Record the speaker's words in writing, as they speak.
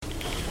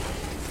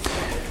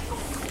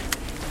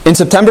In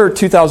September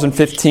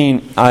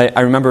 2015,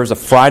 I remember it was a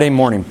Friday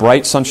morning,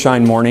 bright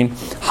sunshine morning,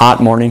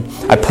 hot morning.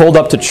 I pulled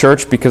up to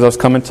church because I was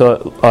coming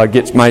to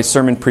get my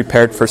sermon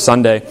prepared for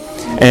Sunday.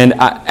 And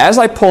as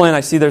I pull in, I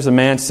see there's a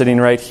man sitting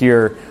right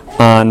here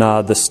on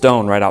the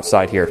stone right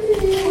outside here.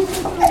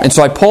 And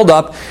so I pulled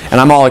up, and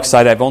I'm all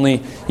excited. I've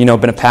only,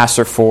 been a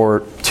pastor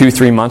for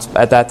 2-3 months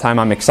at that time.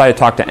 I'm excited to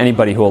talk to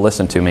anybody who will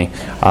listen to me.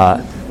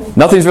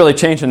 Nothing's really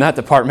changed in that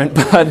department.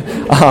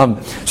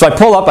 But so I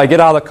pull up, I get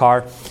out of the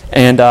car,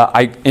 and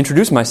I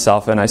introduced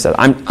myself, and I said,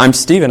 I'm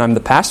Stephen. I'm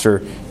the pastor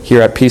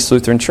here at Peace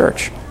Lutheran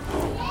Church.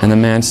 And the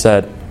man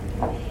said,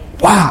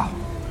 "Wow,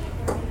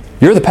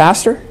 you're the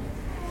pastor?"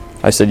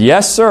 I said,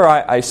 "Yes, sir,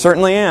 I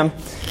certainly am."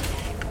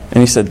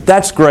 And he said,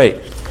 "That's great.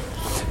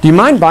 Do you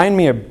mind buying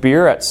me a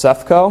beer at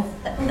Cefco?"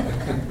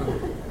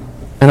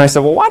 And I said,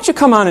 "Well, why don't you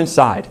come on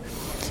inside?"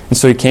 And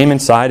so he came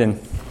inside, and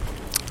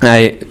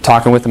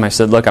talking with him, I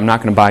said, "Look, I'm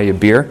not going to buy you a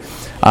beer,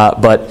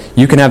 but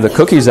you can have the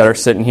cookies that are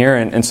sitting here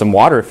and some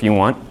water if you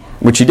want,"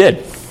 which he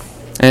did.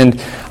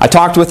 And I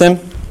talked with him,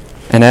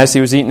 and as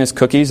he was eating his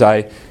cookies,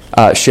 I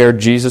shared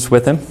Jesus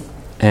with him.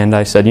 And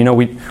I said,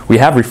 we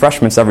have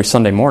refreshments every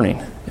Sunday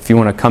morning. If you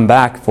want to come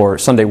back for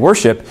Sunday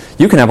worship,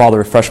 you can have all the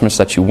refreshments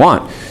that you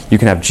want. You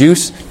can have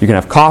juice, you can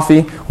have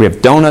coffee, we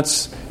have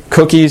donuts,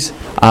 cookies,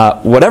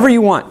 whatever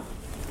you want.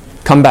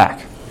 Come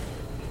back.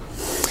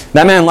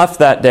 That man left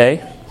that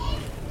day,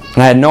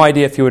 and I had no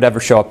idea if he would ever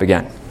show up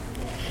again.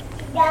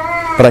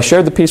 But I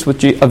shared the peace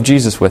of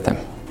Jesus with him.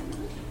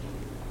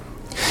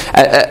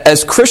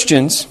 As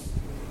Christians,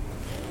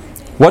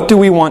 what do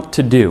we want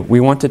to do? We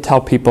want to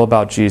tell people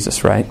about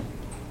Jesus, right?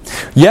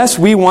 Yes,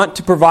 we want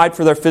to provide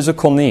for their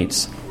physical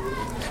needs.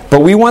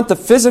 But we want the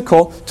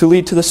physical to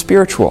lead to the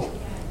spiritual,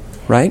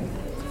 right?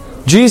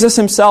 Jesus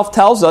himself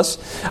tells us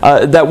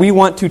that we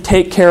want to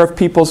take care of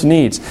people's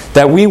needs,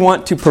 that we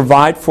want to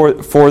provide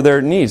for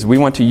their needs. We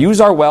want to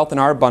use our wealth and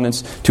our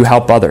abundance to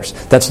help others.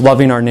 That's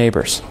loving our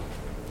neighbors.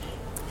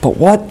 But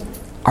what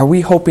are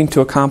we hoping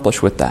to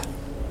accomplish with that?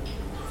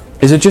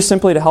 Is it just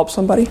simply to help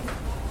somebody?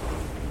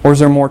 Or is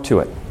there more to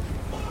it?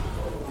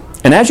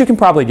 And as you can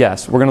probably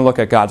guess, we're going to look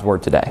at God's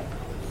Word today.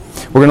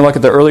 We're going to look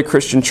at the early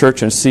Christian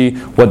church and see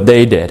what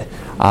they did.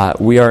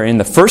 We are in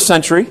the 1st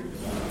century.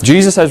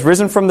 Jesus has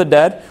risen from the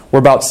dead. We're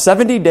about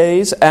 70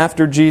 days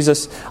after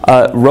Jesus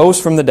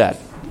rose from the dead.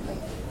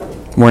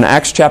 We're in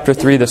Acts chapter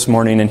 3 this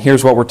morning, and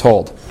here's what we're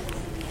told.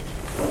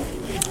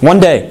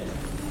 One day,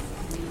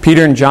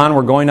 Peter and John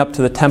were going up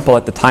to the temple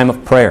at the time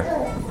of prayer,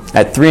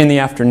 at 3 in the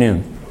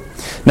afternoon.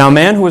 Now a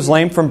man who was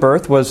lame from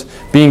birth was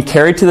being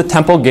carried to the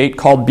temple gate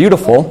called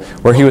Beautiful,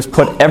 where he was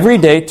put every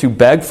day to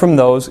beg from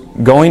those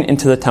going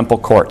into the temple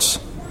courts.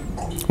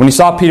 When he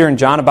saw Peter and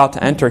John about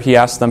to enter, he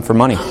asked them for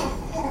money.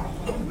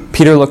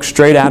 Peter looked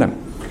straight at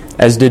him,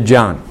 as did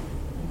John.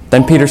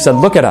 Then Peter said,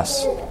 "Look at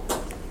us."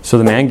 So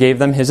the man gave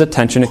them his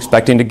attention,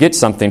 expecting to get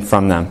something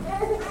from them.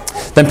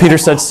 Then Peter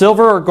said,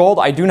 "Silver or gold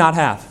I do not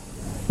have,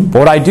 but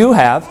what I do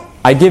have,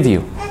 I give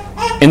you.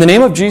 In the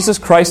name of Jesus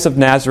Christ of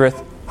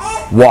Nazareth,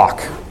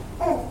 walk."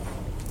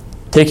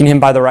 Taking him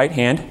by the right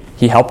hand,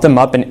 he helped him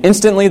up, and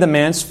instantly the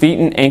man's feet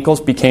and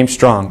ankles became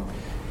strong.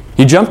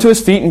 He jumped to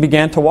his feet and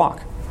began to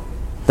walk.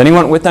 Then he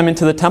went with them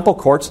into the temple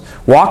courts,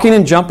 walking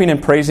and jumping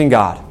and praising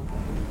God.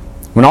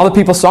 When all the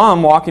people saw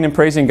him walking and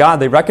praising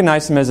God, they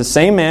recognized him as the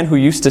same man who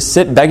used to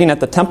sit begging at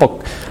the temple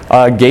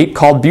gate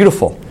called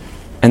Beautiful.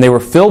 And they were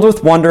filled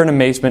with wonder and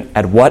amazement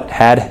at what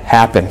had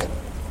happened.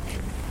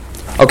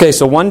 Okay,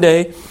 so one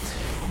day,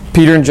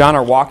 Peter and John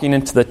are walking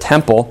into the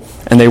temple,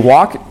 and they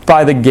walk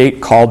by the gate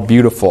called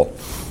Beautiful.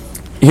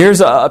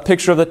 Here's a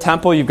picture of the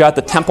temple. You've got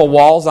the temple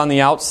walls on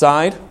the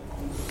outside.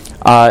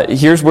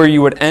 Here's where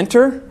you would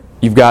enter.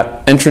 You've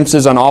got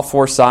entrances on all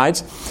 4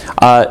 sides.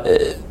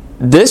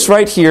 This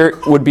right here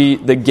would be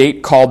the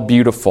gate called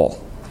Beautiful,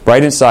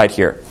 right inside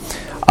here.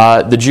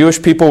 The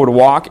Jewish people would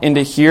walk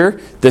into here.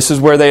 This is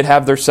where they'd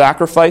have their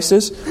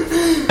sacrifices.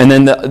 And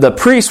then the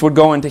priests would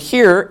go into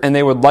here, and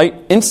they would light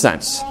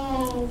incense.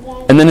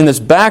 And then in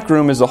this back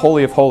room is the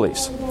Holy of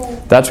Holies.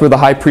 That's where the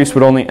high priest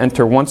would only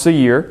enter once a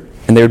year,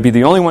 and they would be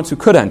the only ones who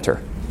could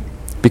enter.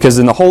 Because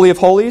in the Holy of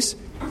Holies,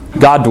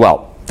 God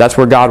dwelt. That's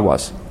where God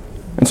was.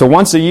 And so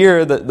once a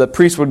year, the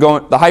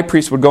high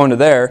priest would go into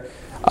there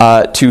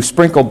to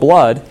sprinkle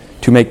blood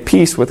to make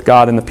peace with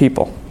God and the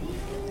people.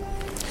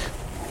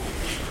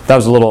 That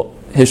was a little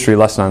history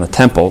lesson on the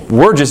temple.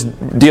 We're just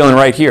dealing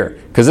right here,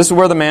 because this is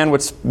where the man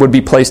would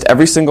be placed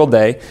every single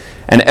day,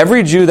 and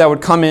every Jew that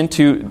would come in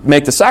to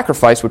make the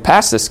sacrifice would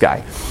pass this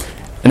guy.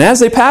 And as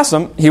they pass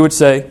him, he would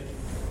say,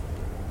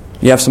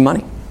 "You have some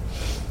money?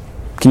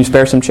 Can you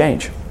spare some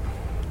change?"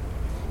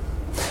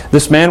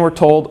 This man, we're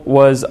told,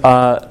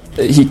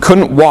 he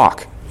couldn't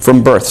walk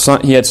from birth.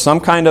 He had some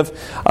kind of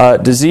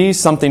disease.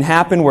 Something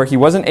happened where he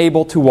wasn't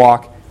able to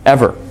walk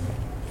ever.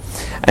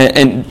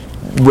 And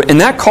in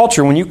that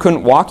culture, when you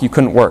couldn't walk, you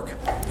couldn't work.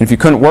 And if you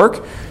couldn't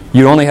work,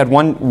 you only had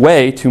one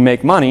way to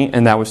make money,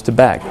 and that was to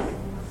beg.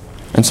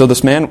 And so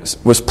this man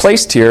was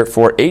placed here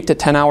for 8 to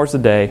 10 hours a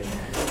day,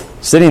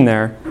 sitting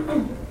there,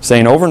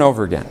 saying over and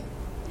over again,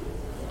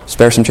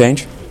 "Spare some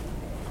change?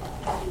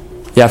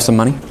 You have some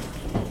money?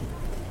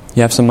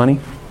 You have some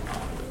money?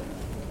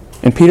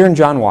 And Peter and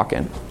John walk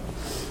in.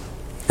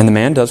 And the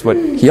man does what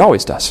he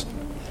always does.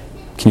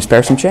 Can you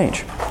spare some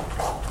change?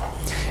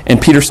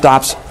 And Peter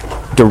stops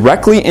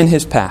directly in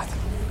his path.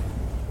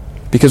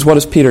 Because what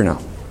does Peter know?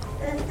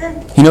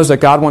 He knows that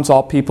God wants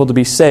all people to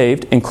be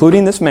saved,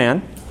 including this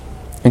man,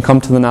 and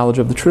come to the knowledge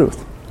of the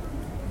truth.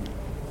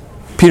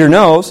 Peter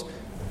knows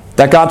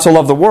that God so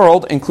loved the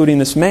world, including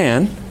this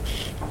man,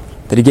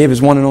 that he gave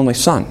his one and only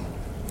Son,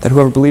 that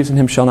whoever believes in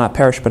him shall not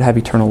perish but have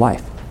eternal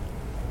life.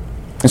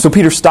 And so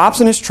Peter stops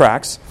in his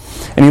tracks,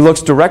 and he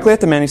looks directly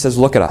at the man, and he says,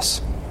 "Look at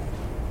us."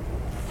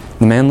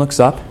 The man looks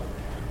up,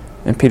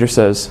 and Peter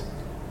says,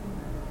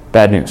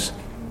 "Bad news.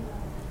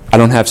 I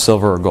don't have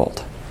silver or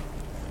gold.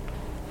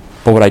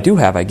 But what I do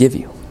have, I give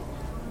you.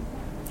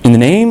 In the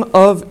name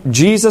of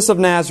Jesus of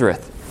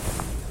Nazareth,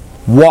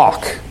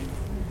 walk."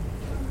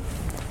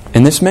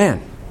 And this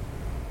man,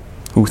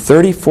 who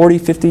 30, 40,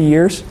 50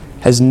 years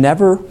has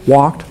never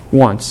walked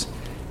once,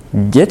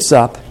 gets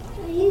up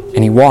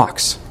and he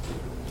walks.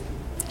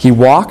 He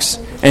walks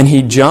and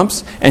he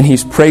jumps and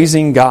he's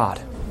praising God.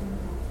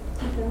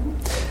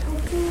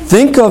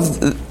 Think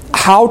of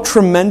how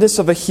tremendous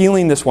of a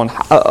healing this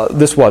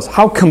was.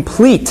 How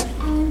complete.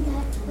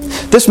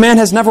 This man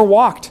has never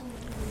walked.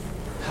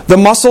 The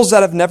muscles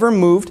that have never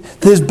moved,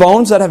 his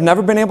bones that have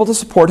never been able to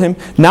support him,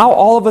 now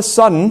all of a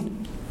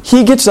sudden,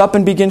 he gets up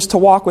and begins to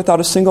walk without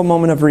a single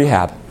moment of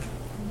rehab.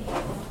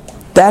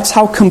 That's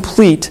how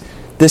complete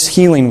this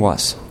healing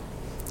was.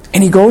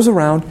 And he goes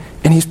around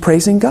and he's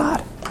praising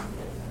God.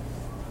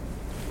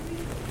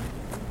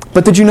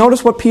 But did you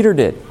notice what Peter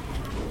did?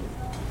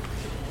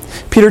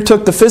 Peter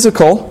took the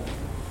physical,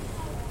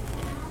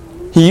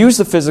 he used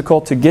the physical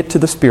to get to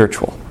the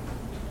spiritual.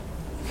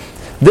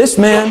 This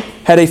man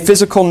had a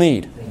physical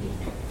need.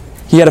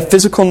 He had a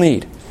physical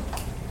need.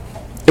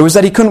 It was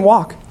that he couldn't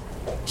walk.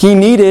 He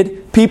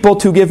needed people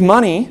to give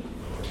money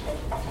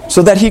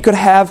so that he could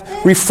have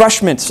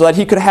refreshment, so that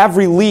he could have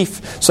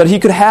relief, so that he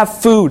could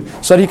have food,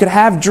 so that he could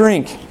have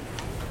drink.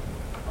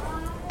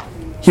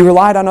 He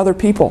relied on other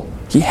people.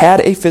 He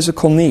had a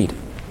physical need.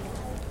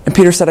 And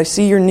Peter said, "I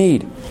see your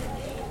need,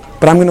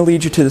 but I'm going to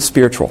lead you to the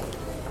spiritual."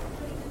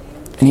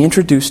 And he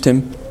introduced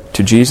him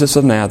to Jesus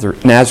of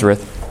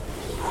Nazareth,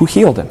 who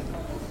healed him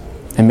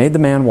and made the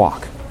man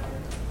walk.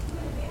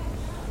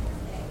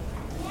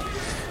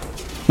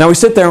 Now we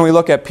sit there and we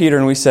look at Peter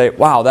and we say,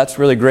 "Wow, that's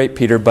really great,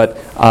 Peter, but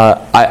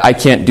I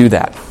can't do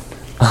that.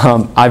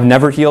 I've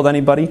never healed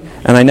anybody,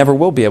 and I never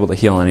will be able to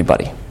heal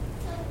anybody."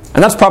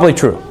 And that's probably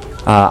true.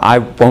 I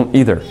won't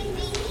either.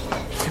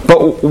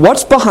 But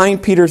what's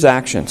behind Peter's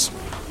actions?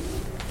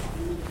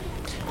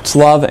 It's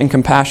love and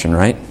compassion,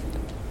 right?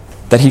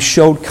 That he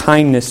showed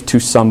kindness to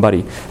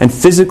somebody and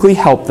physically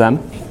helped them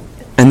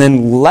and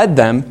then led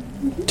them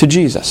to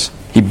Jesus.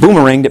 He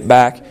boomeranged it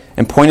back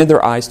and pointed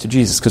their eyes to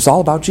Jesus, because it's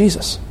all about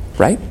Jesus,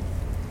 right?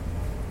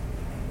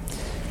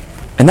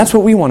 And that's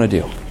what we want to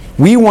do.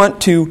 We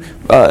want to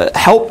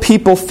help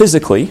people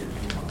physically,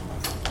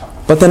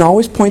 but then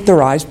always point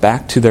their eyes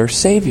back to their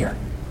Savior,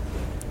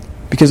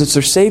 because it's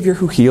their Savior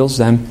who heals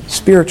them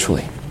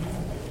spiritually.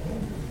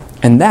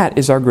 And that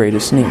is our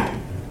greatest need.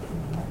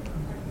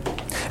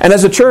 And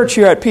as a church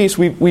here at Peace,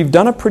 we've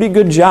done a pretty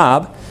good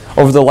job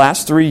over the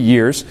last 3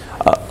 years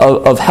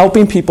of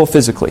helping people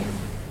physically.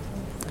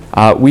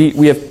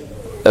 We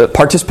have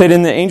participated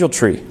in the Angel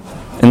Tree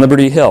in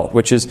Liberty Hill,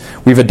 which is,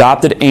 we've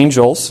adopted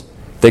angels,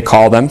 they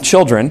call them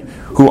children,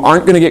 who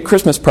aren't going to get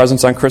Christmas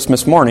presents on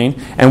Christmas morning,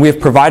 and we have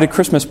provided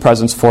Christmas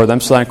presents for them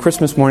so that on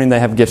Christmas morning they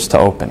have gifts to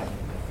open.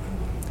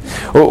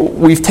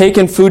 We've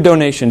taken food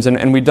donations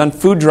and we've done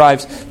food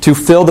drives to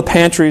fill the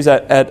pantries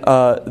at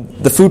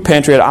the food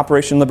pantry at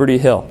Operation Liberty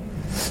Hill,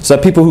 so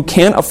that people who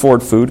can't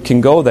afford food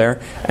can go there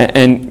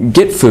and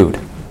get food.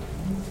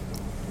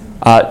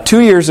 2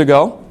 years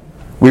ago,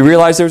 we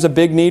realized there's a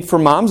big need for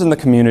moms in the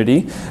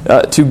community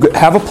to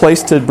have a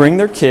place to bring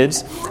their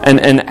kids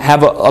and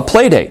have a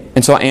play date.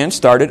 And so Ann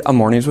started a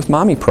Mornings with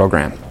Mommy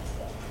program.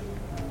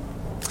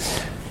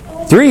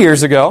 3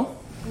 years ago,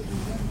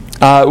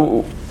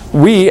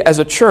 we as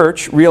a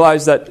church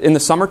realized that in the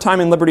summertime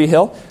in Liberty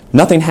Hill,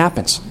 nothing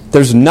happens.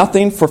 There's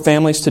nothing for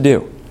families to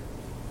do.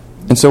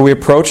 And so we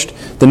approached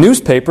the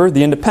newspaper,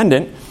 The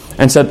Independent,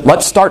 and said,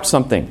 "Let's start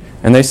something."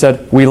 And they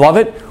said, "We love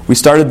it." We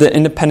started the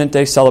Independence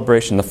Day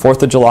celebration, the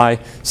 4th of July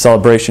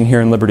celebration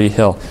here in Liberty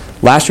Hill.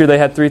 Last year they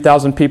had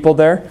 3,000 people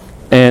there,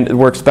 and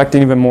we're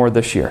expecting even more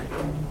this year.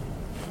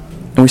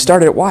 And we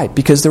started it, why?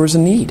 Because there was a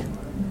need.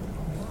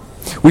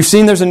 We've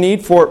seen there's a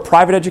need for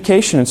private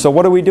education, and so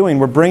what are we doing?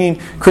 We're bringing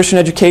Christian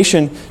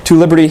education to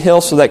Liberty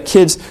Hill so that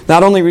kids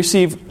not only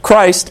receive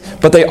Christ,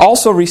 but they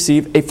also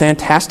receive a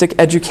fantastic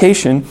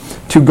education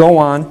to go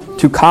on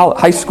to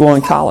high school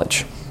and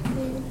college.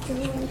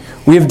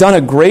 We have done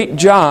a great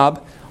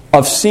job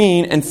of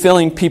seeing and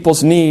filling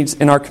people's needs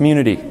in our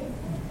community.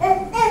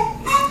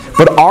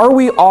 But are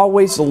we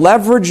always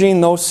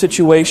leveraging those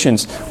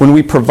situations when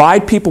we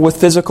provide people with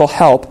physical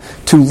help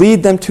to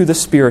lead them to the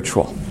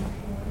spiritual?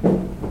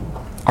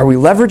 Are we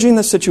leveraging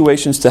the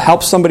situations to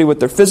help somebody with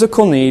their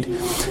physical need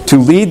to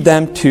lead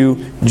them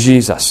to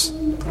Jesus?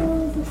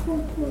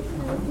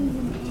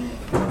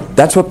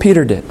 That's what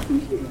Peter did.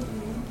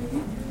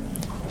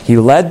 He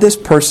led this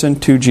person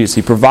to Jesus.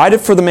 He provided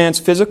for the man's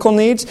physical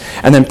needs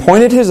and then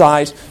pointed his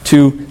eyes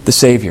to the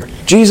Savior,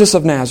 Jesus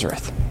of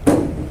Nazareth.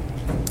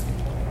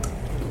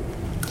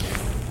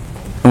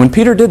 And when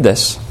Peter did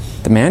this,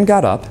 the man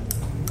got up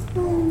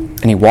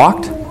and he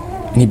walked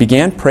and he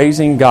began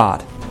praising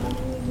God.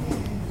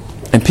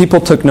 And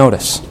people took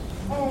notice.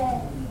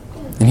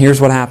 And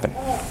here's what happened.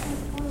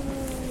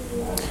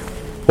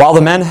 While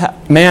the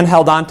man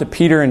held on to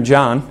Peter and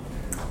John,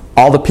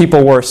 all the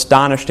people were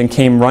astonished and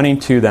came running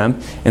to them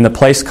in the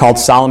place called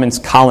Solomon's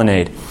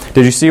Colonnade.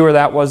 Did you see where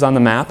that was on the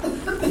map?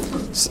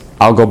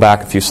 I'll go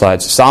back a few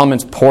slides.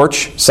 Solomon's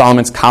porch,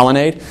 Solomon's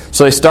Colonnade.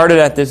 So they started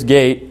at this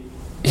gate.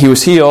 He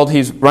was healed.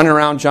 He's running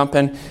around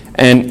jumping.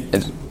 And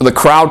the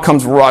crowd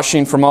comes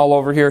rushing from all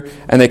over here.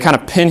 And they kind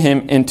of pin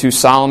him into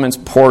Solomon's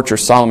porch or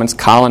Solomon's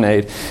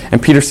Colonnade.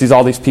 And Peter sees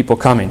all these people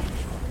coming.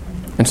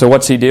 And so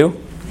what's he do?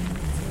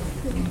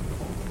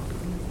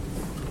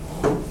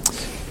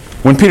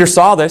 When Peter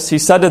saw this, he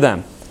said to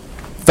them,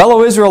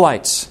 "Fellow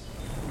Israelites,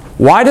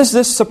 why does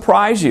this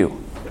surprise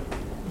you?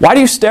 Why do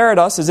you stare at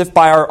us as if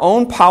by our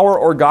own power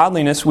or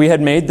godliness we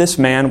had made this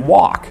man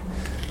walk?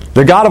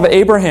 The God of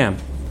Abraham,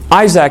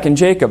 Isaac, and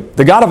Jacob,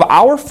 the God of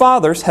our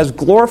fathers, has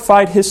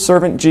glorified His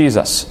servant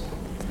Jesus.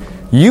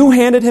 You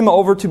handed Him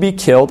over to be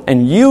killed,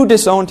 and you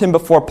disowned Him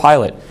before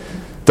Pilate,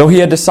 though he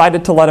had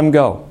decided to let Him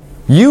go.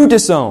 You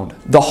disowned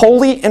the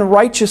holy and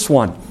righteous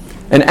one,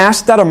 and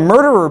asked that a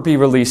murderer be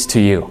released to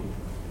you.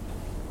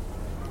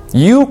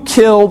 You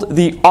killed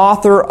the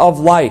author of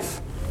life,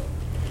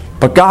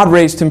 but God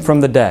raised Him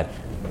from the dead.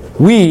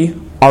 We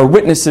are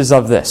witnesses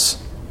of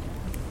this.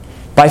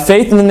 By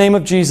faith in the name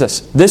of Jesus,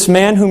 this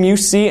man whom you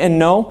see and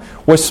know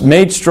was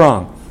made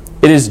strong.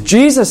 It is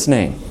Jesus'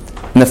 name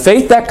and the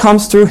faith that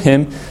comes through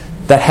Him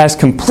that has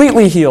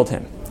completely healed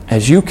him,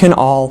 as you can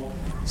all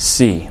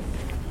see."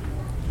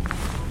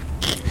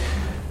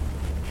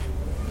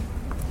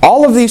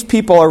 All of these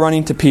people are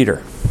running to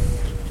Peter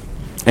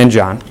and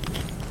John.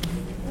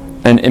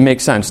 And it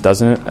makes sense,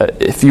 doesn't it?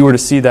 If you were to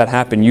see that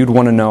happen, you'd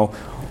want to know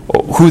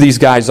who these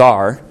guys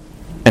are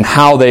and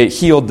how they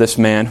healed this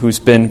man who's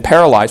been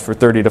paralyzed for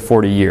 30 to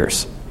 40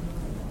 years.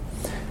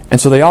 And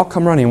so they all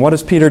come running. What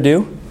does Peter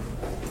do?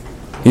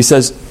 He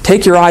says,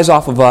 "Take your eyes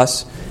off of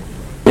us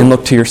and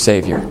look to your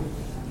Savior."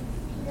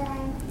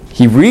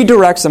 He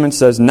redirects them and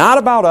says, "Not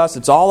about us,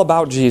 it's all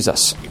about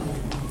Jesus.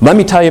 Let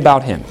me tell you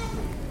about Him."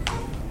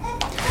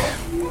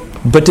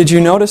 But did you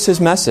notice his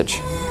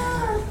message?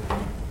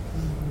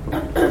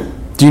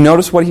 Do you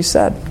notice what he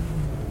said?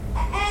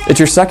 It's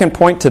your second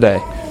point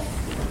today.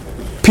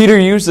 Peter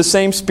used the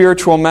same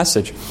spiritual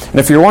message. And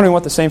if you're wondering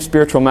what the same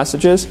spiritual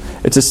message is,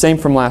 it's the same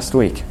from last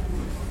week.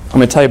 I'm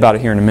going to tell you about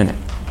it here in a minute.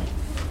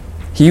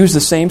 He used the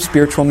same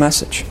spiritual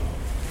message.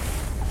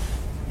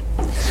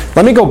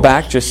 Let me go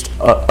back just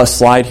a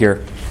slide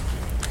here.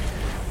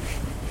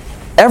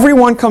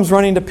 Everyone comes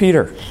running to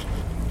Peter.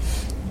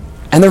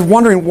 And they're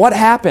wondering, what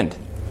happened?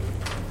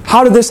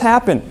 How did this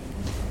happen?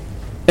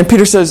 And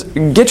Peter says,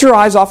 "Get your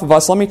eyes off of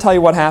us. Let me tell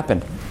you what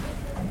happened."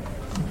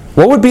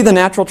 What would be the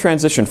natural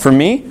transition? For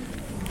me,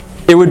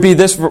 it would be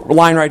this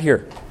line right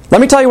here.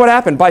 Let me tell you what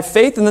happened. By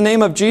faith in the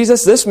name of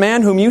Jesus, this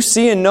man whom you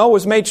see and know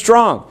was made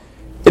strong.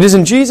 It is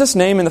in Jesus'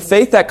 name and the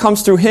faith that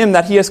comes through Him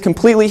that He has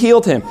completely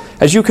healed him,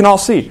 as you can all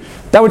see.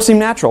 That would seem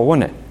natural,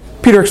 wouldn't it?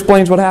 Peter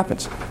explains what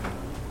happens.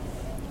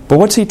 But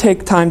what's he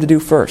take time to do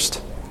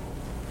first?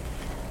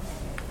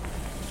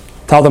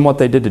 Tell them what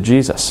they did to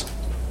Jesus.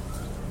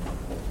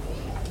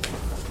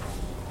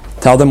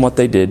 Tell them what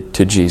they did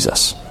to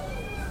Jesus.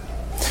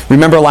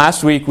 Remember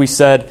last week we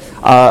said,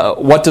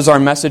 what does our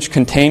message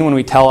contain when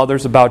we tell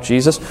others about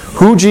Jesus?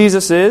 Who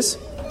Jesus is,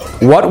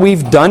 what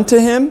we've done to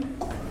Him,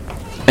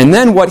 and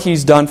then what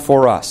He's done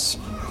for us.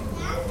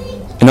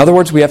 In other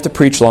words, we have to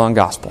preach law and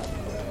gospel.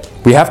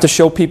 We have to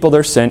show people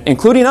their sin,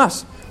 including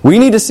us. We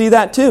need to see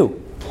that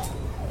too.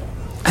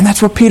 And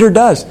that's what Peter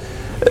does.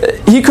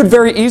 He could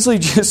very easily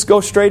just go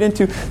straight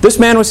into, this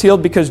man was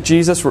healed because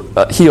Jesus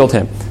healed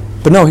him.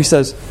 But no, he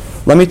says,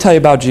 let me tell you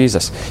about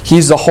Jesus.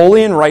 He's the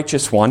holy and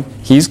righteous one.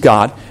 He's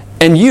God.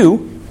 And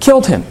you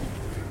killed Him.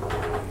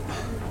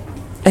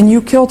 And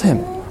you killed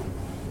Him.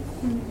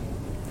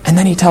 And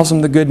then he tells him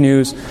the good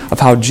news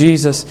of how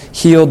Jesus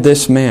healed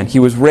this man. He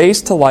was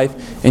raised to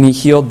life and He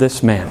healed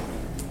this man.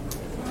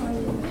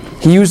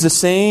 He used the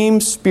same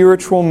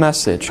spiritual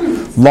message,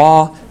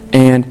 law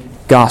and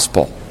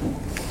gospel.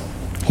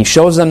 He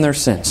shows them their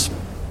sins.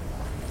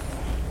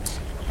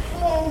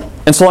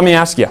 And so let me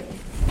ask you,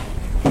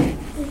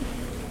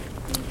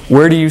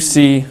 where do you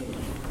see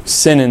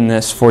sin in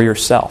this for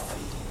yourself?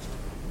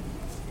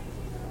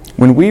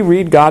 When we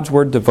read God's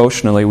Word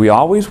devotionally, we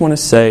always want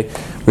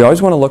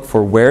to look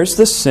for where's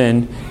the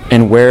sin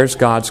and where's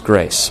God's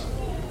grace.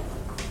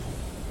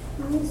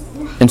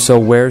 And so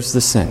where's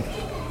the sin?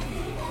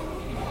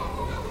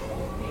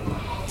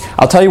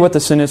 I'll tell you what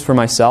the sin is for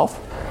myself,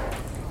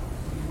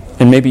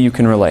 and maybe you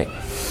can relate.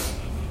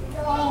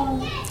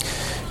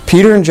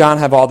 Peter and John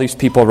have all these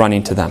people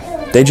running to them.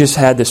 They just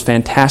had this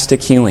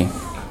fantastic healing.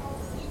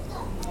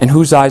 And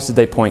whose eyes did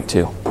they point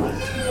to?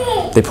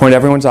 They point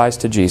everyone's eyes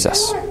to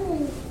Jesus.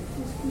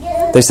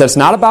 They said, it's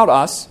not about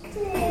us.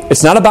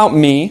 It's not about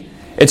me.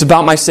 It's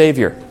about my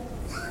Savior.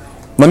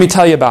 Let me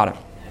tell you about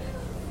Him.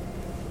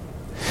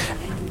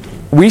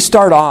 We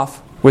start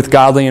off with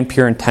godly and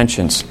pure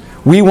intentions.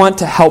 We want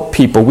to help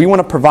people. We want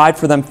to provide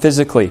for them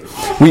physically.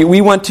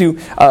 We want to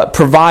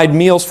provide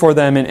meals for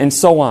them and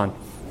so on.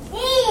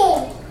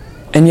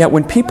 And yet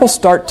when people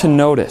start to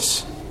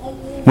notice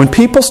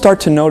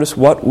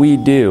what we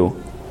do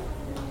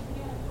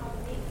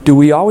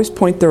we always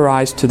point their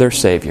eyes to their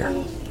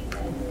Savior?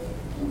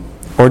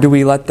 Or do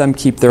we let them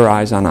keep their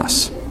eyes on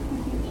us?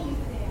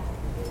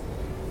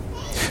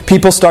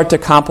 People start to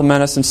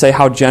compliment us and say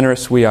how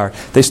generous we are.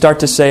 They start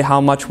to say how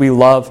much we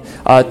love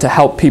to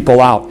help people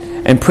out.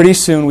 And pretty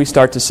soon we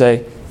start to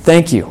say,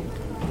 thank you.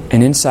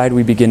 And inside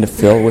we begin to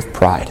fill with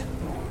pride.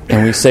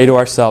 And we say to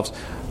ourselves,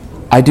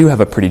 I do have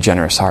a pretty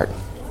generous heart.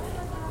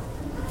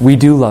 We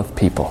do love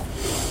people.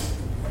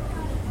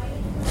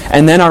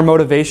 And then our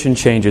motivation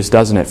changes,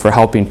 doesn't it, for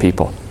helping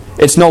people?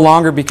 It's no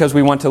longer because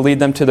we want to lead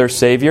them to their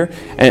Savior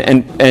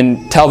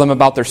and tell them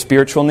about their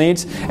spiritual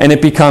needs. And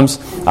it becomes,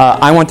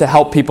 I want to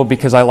help people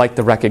because I like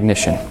the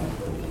recognition.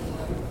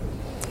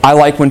 I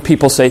like when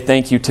people say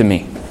thank you to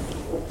me.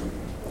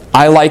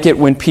 I like it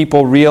when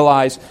people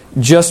realize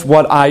just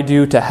what I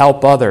do to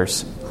help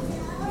others.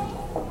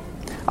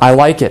 I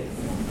like it.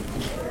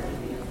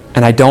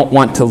 And I don't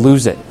want to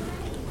lose it.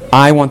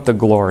 I want the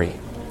glory.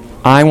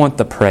 I want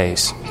the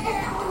praise.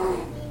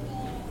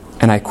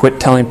 And I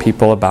quit telling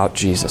people about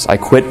Jesus. I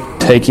quit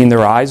taking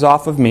their eyes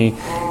off of me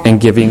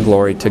and giving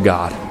glory to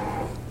God.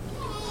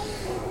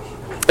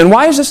 And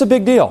why is this a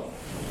big deal?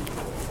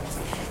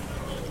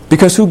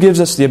 Because who gives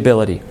us the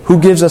ability? Who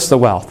gives us the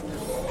wealth?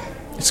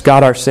 It's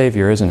God our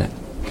Savior, isn't it?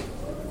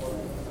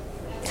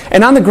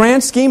 And on the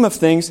grand scheme of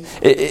things,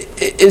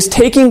 is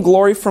taking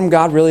glory from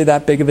God really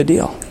that big of a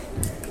deal?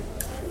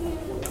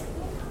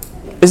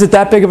 Is it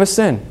that big of a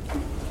sin?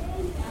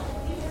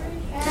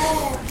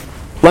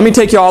 Let me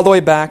take you all the way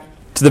back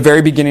to the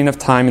very beginning of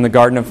time in the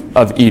Garden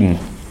of Eden,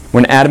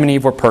 when Adam and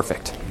Eve were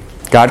perfect.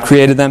 God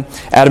created them.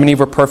 Adam and Eve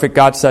were perfect.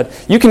 God said,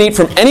 you can eat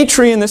from any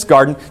tree in this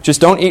garden,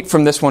 just don't eat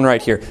from this one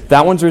right here.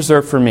 That one's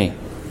reserved for me.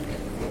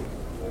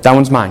 That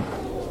one's mine.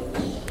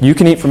 You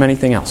can eat from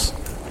anything else.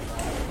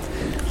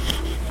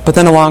 But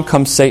then along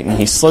comes Satan.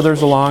 He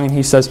slithers along and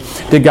he says,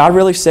 did God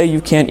really say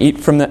you can't eat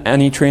from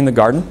any tree in the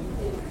garden?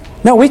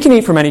 No, we can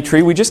eat from any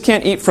tree. We just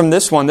can't eat from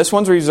this one. This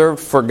one's reserved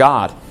for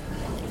God.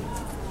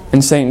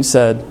 And Satan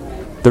said,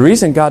 the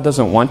reason God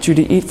doesn't want you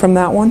to eat from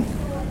that one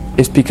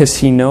is because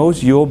He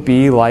knows you'll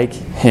be like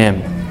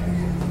Him.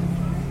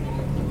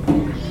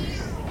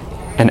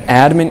 And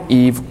Adam and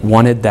Eve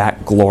wanted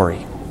that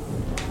glory.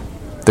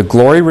 The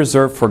glory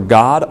reserved for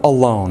God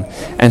alone.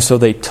 And so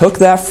they took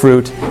that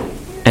fruit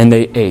and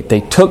they ate.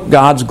 They took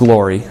God's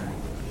glory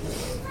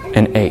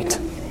and ate.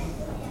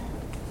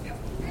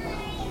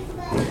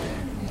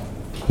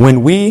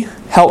 When we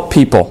help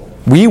people,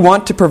 we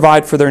want to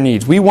provide for their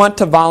needs. We want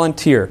to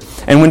volunteer.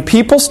 And when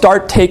people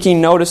start taking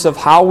notice of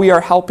how we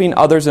are helping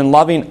others and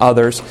loving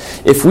others,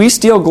 if we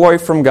steal glory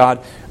from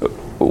God,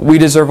 we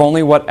deserve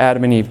only what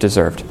Adam and Eve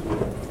deserved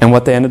and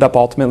what they ended up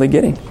ultimately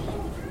getting.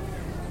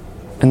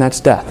 And that's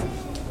death.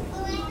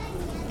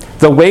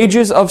 The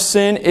wages of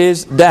sin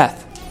is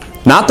death.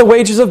 Not the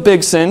wages of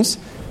big sins,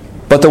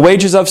 but the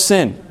wages of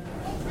sin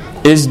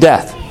is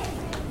death.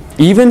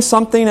 Even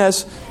something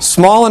as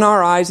small in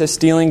our eyes as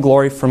stealing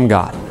glory from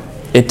God.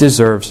 It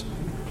deserves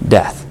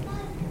death.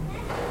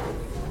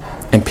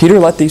 And Peter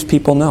let these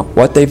people know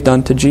what they've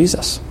done to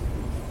Jesus.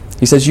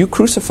 He says, you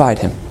crucified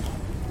Him.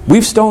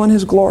 We've stolen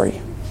His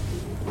glory.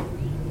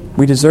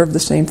 We deserve the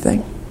same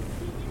thing.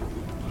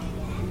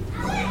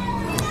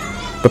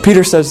 But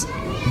Peter says,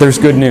 there's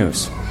good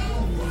news.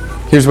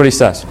 Here's what he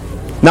says.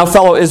 Now,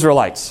 fellow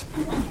Israelites,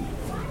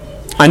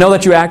 I know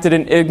that you acted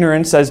in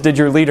ignorance as did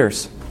your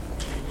leaders.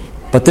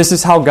 But this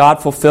is how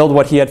God fulfilled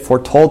what He had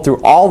foretold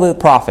through all the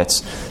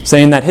prophets,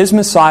 saying that His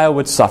Messiah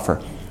would suffer.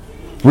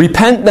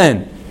 Repent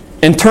then,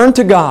 and turn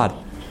to God,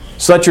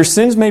 so that your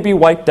sins may be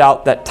wiped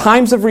out, that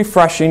times of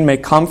refreshing may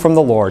come from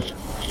the Lord,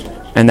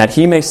 and that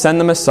He may send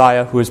the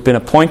Messiah who has been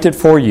appointed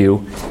for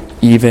you,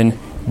 even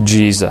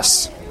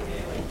Jesus.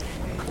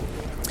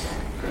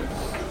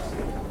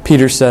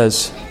 Peter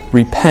says,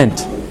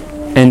 repent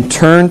and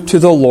turn to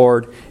the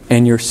Lord,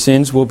 and your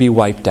sins will be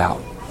wiped out.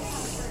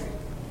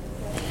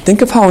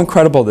 Think of how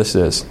incredible this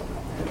is.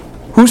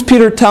 Who's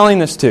Peter telling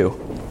this to?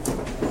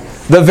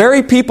 The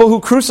very people who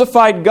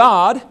crucified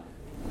God.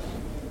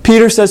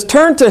 Peter says,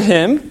 turn to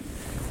Him,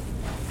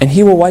 and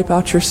He will wipe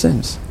out your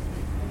sins.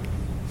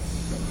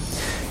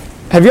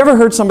 Have you ever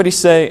heard somebody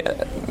say,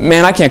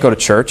 man, I can't go to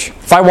church.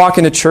 If I walk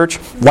into church,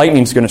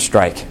 lightning's going to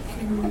strike.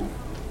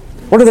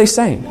 What are they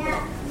saying?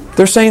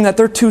 They're saying that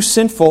they're too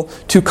sinful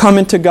to come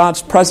into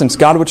God's presence.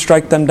 God would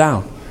strike them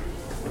down.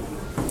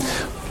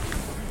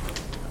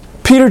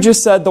 Peter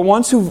just said the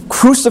ones who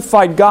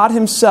crucified God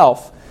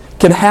Himself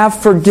can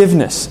have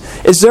forgiveness.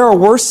 Is there a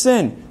worse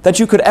sin that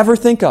you could ever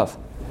think of?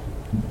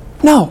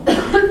 No.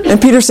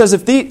 And Peter says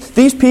if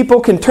these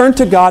people can turn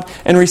to God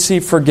and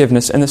receive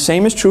forgiveness, and the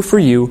same is true for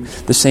you,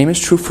 the same is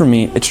true for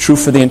me, it's true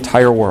for the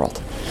entire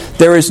world.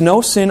 There is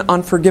no sin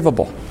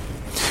unforgivable.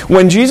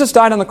 When Jesus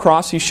died on the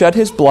cross, He shed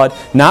His blood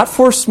not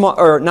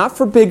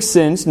for big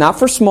sins, not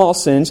for small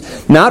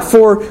sins, not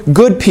for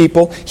good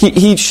people.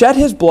 He shed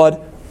His blood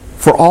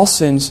for all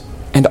sins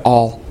and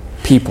all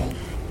people.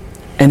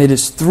 And it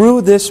is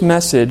through this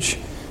message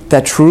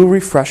that true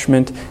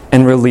refreshment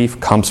and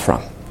relief comes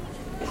from.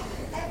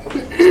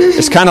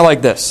 It's kind of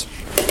like this.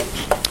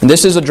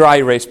 This is a dry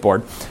erase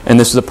board, and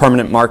this is a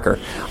permanent marker.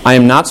 I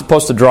am not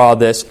supposed to draw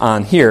this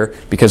on here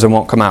because it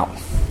won't come out.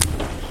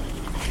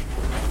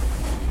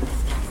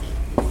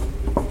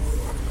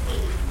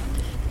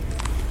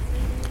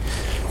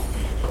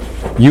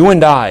 You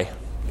and I,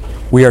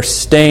 we are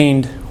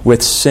stained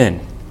with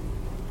sin.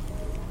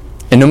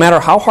 And no matter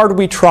how hard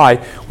we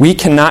try, we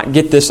cannot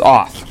get this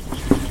off.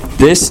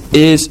 This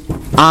is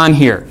on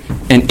here,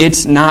 and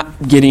it's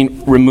not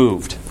getting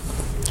removed.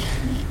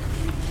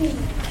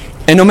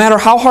 And no matter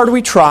how hard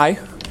we try,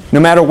 no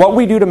matter what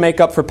we do to make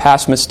up for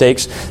past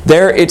mistakes,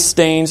 there it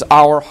stains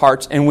our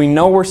hearts, and we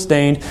know we're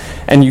stained,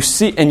 and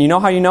you know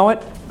how you know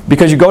it?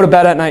 Because you go to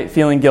bed at night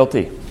feeling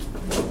guilty.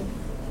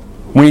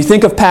 When you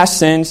think of past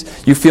sins,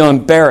 you feel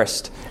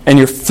embarrassed, and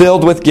you're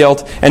filled with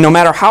guilt, and no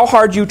matter how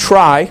hard you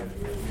try,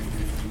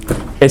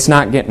 it's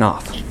not getting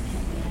off.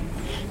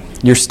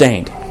 You're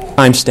stained.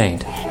 I'm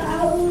stained.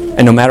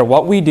 And no matter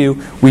what we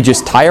do, we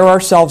just tire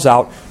ourselves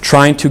out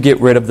trying to get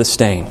rid of the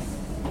stain.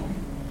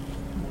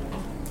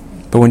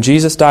 But when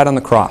Jesus died on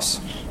the cross,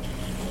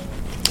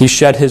 He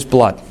shed His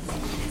blood.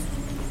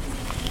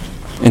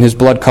 And His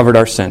blood covered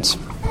our sins.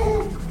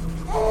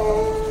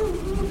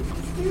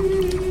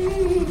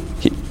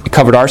 He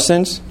covered our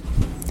sins,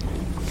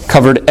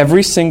 covered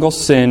every single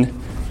sin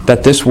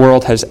that this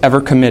world has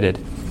ever committed.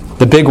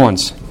 The big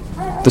ones,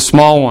 the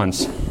small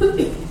ones,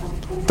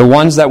 the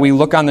ones that we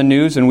look on the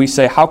news and we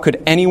say, how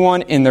could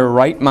anyone in their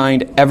right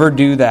mind ever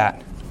do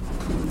that?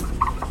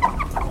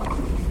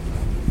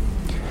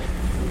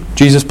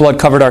 Jesus' blood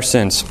covered our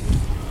sins.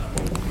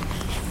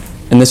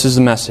 And this is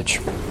the message.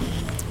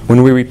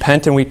 When we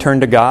repent and we turn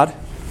to God,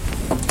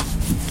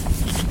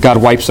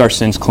 God wipes our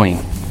sins clean.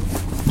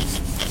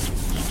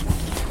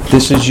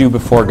 This is you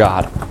before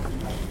God.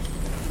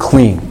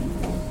 Clean.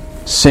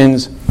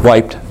 Sins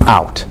wiped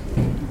out.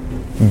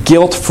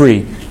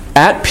 Guilt-free.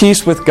 At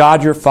peace with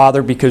God your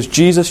Father because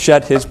Jesus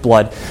shed His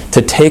blood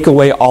to take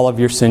away all of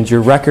your sins.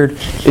 Your record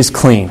is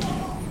clean.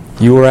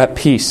 You are at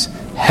peace.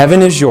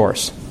 Heaven is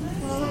yours.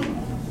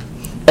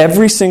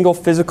 Every single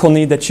physical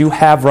need that you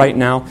have right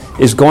now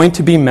is going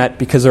to be met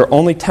because they're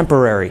only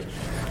temporary.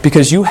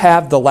 Because you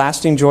have the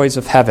lasting joys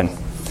of heaven,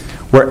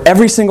 where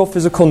every single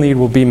physical need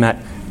will be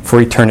met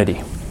for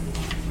eternity.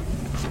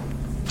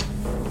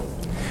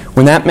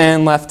 When that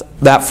man left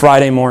that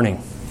Friday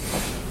morning,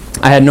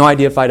 I had no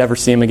idea if I'd ever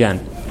see him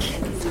again.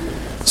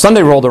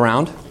 Sunday rolled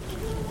around,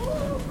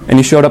 and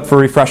he showed up for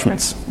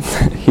refreshments.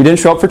 He didn't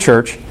show up for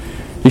church.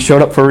 He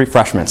showed up for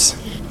refreshments.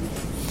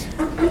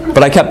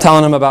 But I kept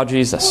telling him about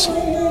Jesus.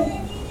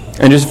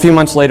 And just a few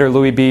months later,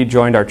 Louis B.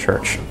 joined our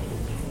church.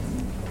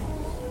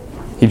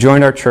 He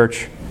joined our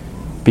church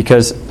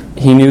because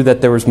he knew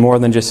that there was more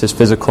than just his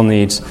physical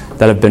needs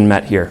that have been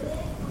met here.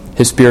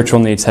 His spiritual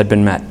needs had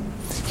been met.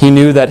 He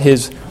knew that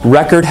his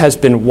record has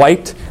been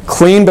wiped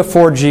clean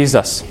before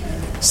Jesus,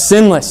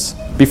 sinless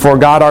before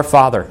God our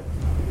Father.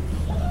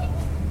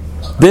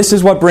 This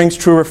is what brings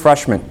true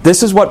refreshment.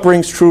 This is what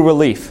brings true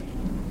relief.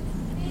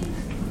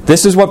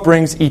 This is what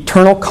brings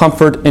eternal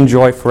comfort and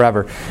joy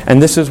forever.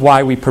 And this is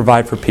why we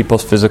provide for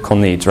people's physical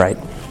needs, right?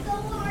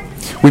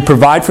 We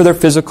provide for their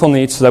physical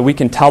needs so that we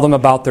can tell them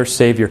about their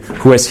Savior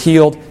who has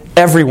healed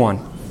everyone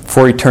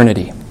for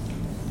eternity.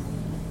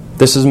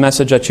 This is a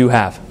message that you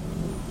have.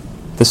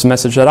 This is a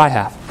message that I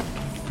have.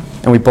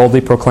 And we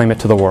boldly proclaim it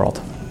to the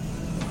world.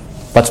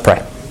 Let's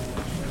pray.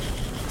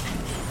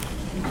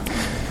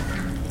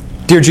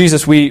 Dear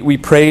Jesus, we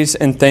praise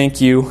and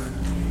thank you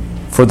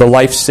for the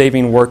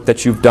life-saving work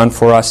that you've done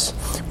for us.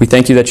 We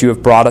thank you that you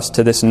have brought us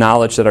to this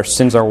knowledge that our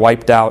sins are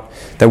wiped out,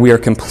 that we are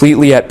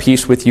completely at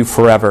peace with you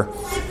forever,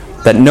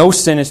 that no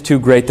sin is too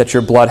great that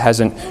your blood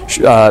hasn't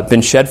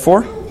been shed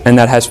for, and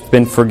that has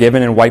been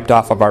forgiven and wiped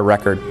off of our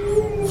record.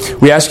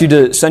 We ask you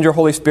to send your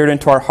Holy Spirit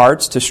into our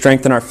hearts to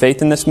strengthen our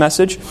faith in this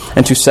message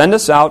and to send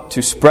us out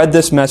to spread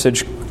this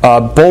message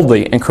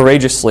boldly and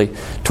courageously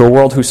to a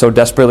world who so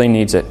desperately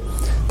needs it,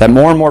 that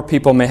more and more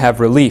people may have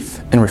relief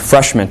and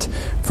refreshment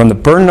from the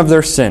burden of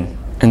their sin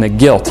and the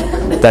guilt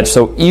that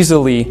so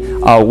easily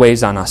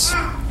weighs on us.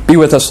 Be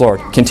with us, Lord.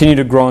 Continue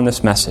to grow in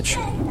this message.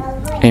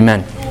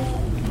 Amen.